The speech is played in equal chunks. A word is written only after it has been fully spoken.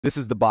This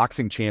is the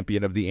boxing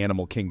champion of the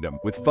animal kingdom.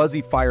 With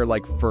fuzzy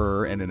fire-like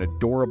fur and an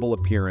adorable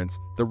appearance,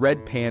 the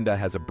red panda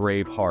has a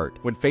brave heart.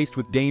 When faced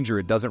with danger,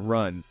 it doesn't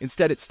run.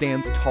 Instead, it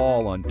stands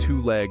tall on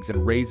two legs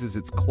and raises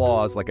its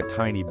claws like a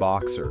tiny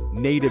boxer.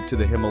 Native to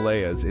the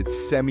Himalayas, its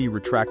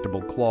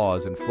semi-retractable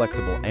claws and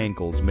flexible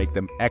ankles make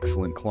them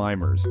excellent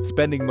climbers,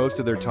 spending most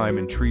of their time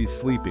in trees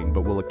sleeping,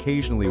 but will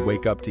occasionally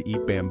wake up to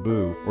eat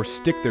bamboo or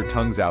stick their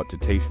tongues out to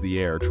taste the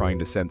air, trying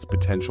to sense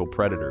potential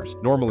predators.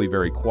 Normally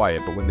very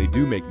quiet, but when they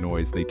do make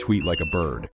noise, they tweet like a bird.